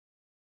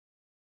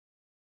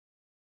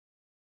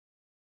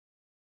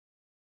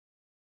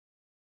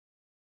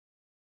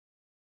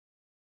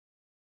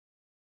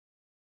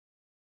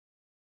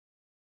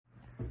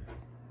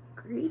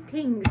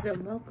Greetings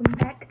and welcome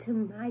back to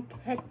my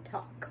TED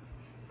Talk.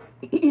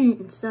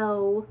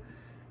 So,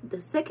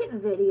 the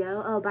second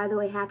video, oh, by the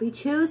way, happy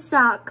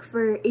Chuseok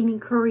for any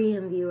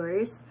Korean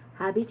viewers.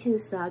 Happy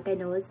Chuseok. I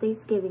know it's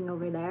Thanksgiving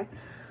over there.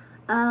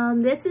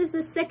 This is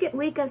the second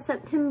week of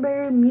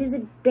September,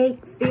 Music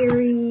Bank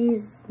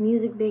Fairies,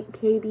 Music Bank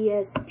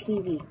KBS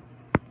TV.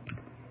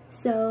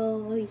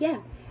 So, yeah.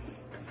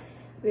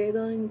 We're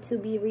going to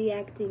be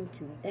reacting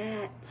to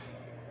that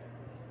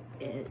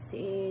and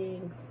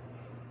seeing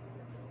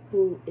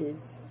who is.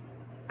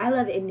 I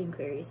love ending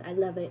queries. I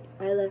love it.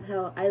 I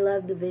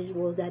love the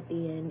visuals at the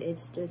end.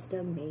 It's just an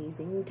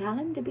amazing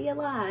time to be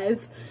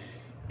alive.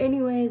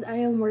 Anyways, I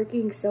am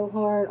working so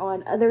hard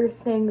on other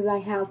things I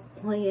have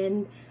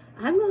planned.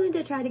 I'm going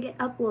to try to get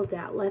uploads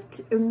out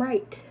left and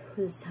right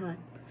this time.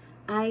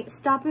 I ain't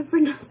stopping for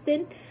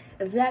nothing.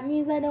 If that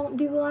means I don't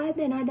do live,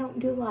 then I don't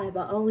do live.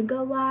 I'll only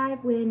go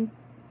live when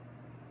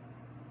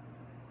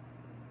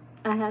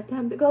I have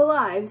time to go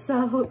live.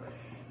 So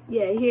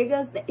yeah, here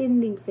goes the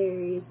ending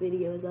Fairies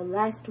videos of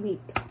last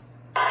week. Okay.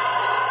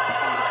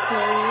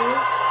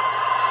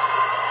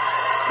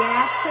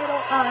 Gas pedal.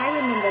 Oh, I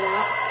remember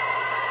that.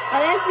 Oh,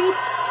 that's the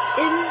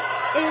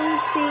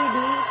MCD.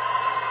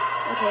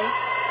 Okay.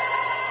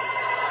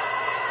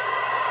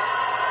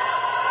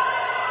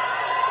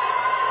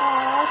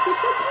 Oh, she's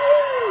so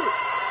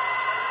cute.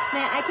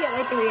 Man, I can't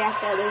wait to react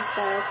to other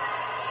stuff.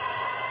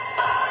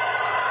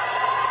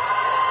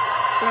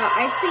 Bro,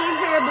 I've seen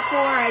her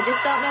before. I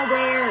just don't know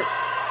where.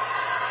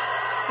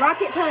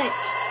 Rocket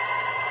Punch.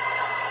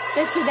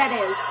 That's who that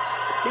is.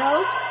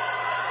 No?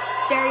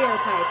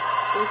 Stereotype.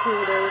 That's who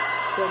it is.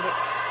 Dang it.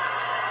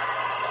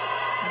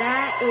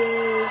 That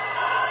is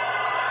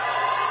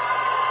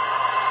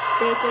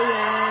Bakery.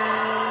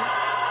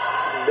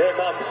 내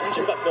마음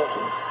공주가 너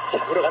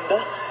잡으러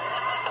간다.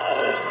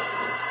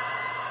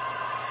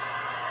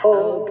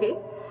 Okay.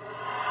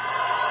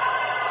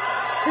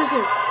 Who's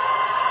this?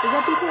 Is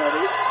that BKB?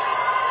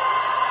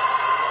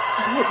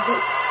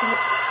 Stop.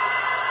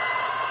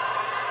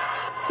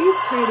 She's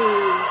pretty.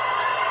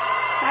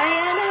 Hi,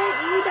 Anna,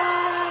 you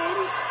died.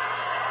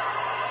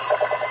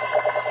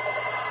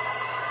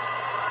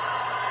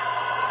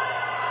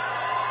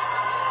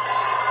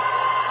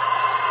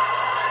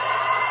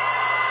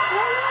 I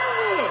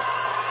love it.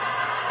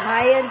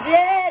 Hiya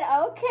did.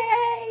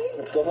 Okay.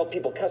 Let's go help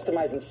people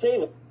customize and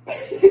save it.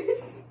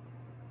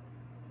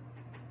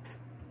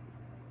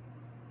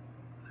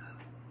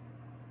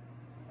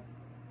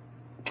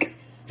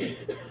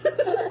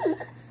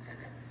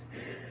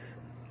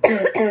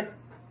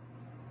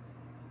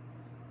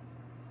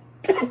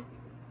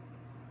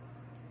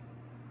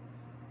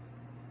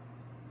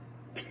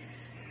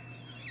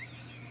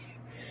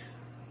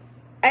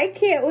 I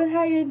can't with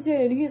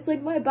Hyunjin. He's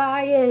like my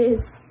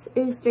bias.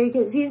 It's straight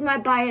because he's my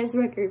bias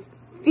record.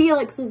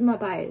 Felix is my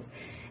bias.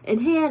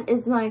 And Han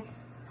is my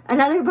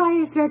another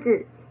bias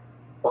record.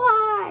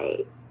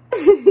 Why?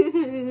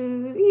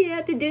 He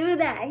had to do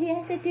that. He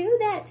had to do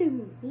that to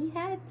me. He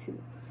had to.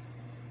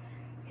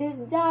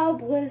 His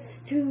job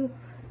was to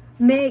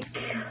make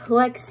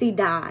Lexi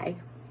die.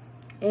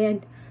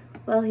 And,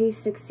 well, he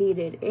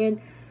succeeded.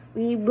 And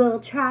we will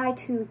try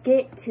to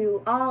get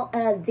to all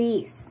of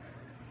these.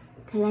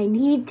 Because I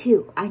need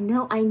to. I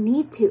know I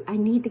need to. I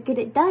need to get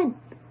it done.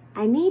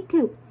 I need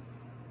to.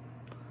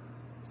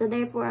 So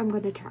therefore, I'm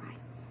going to try.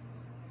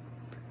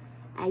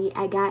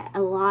 I got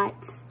a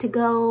lot to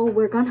go.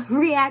 We're going to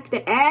react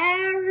to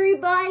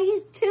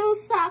everybody's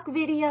Chuseok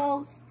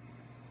videos.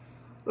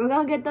 We're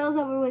going to get those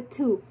over with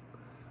too.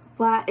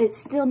 But it's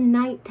still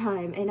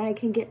nighttime and I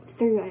can get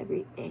through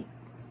everything.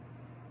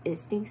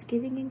 It's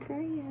Thanksgiving in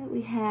Korea.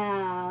 We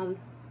have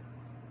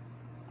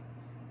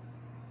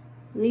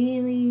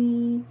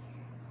Lily.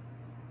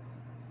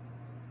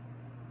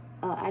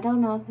 I don't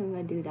know if I'm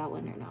going to do that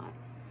one or not.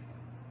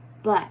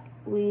 But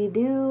we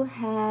do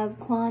have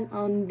Kwon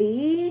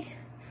Eun-bi,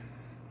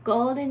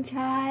 Golden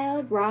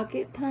Child,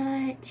 Rocket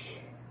Punch,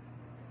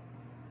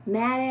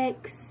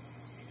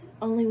 Maddox,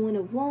 Only One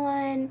of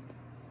One,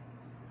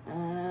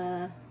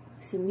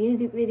 some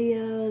music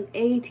videos,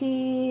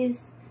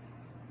 ATs,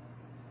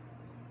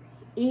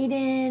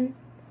 Eden,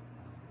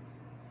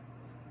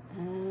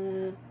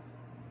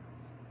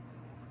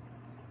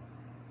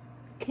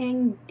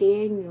 King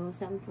Daniel,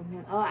 something from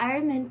him. Oh, I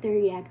meant to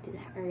react to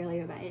that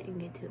earlier, but I didn't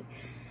get to it.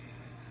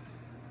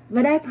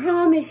 But I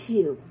promise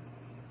you,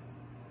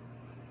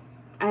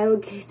 I will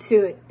get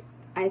to it.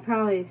 I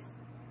promise.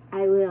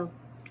 I will.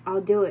 I'll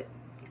do it.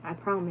 I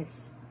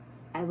promise.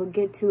 I will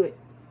get to it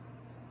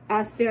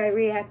after I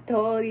react to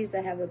all these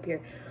I have up here.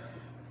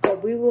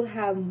 But we will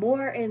have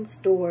more in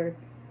store.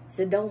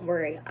 So don't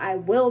worry, I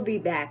will be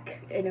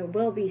back, and it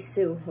will be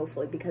soon,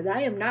 hopefully, because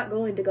I am not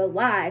going to go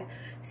live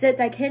since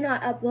I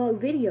cannot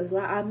upload videos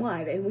while I'm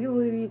live, and we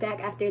will be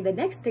back after the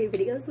next 3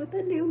 videos with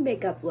a new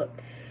makeup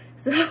look.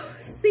 So,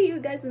 see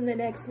you guys in the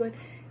next one.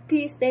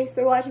 Peace, thanks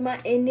for watching my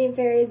ending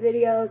Fairies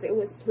videos. It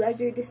was a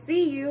pleasure to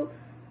see you.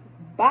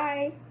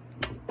 Bye.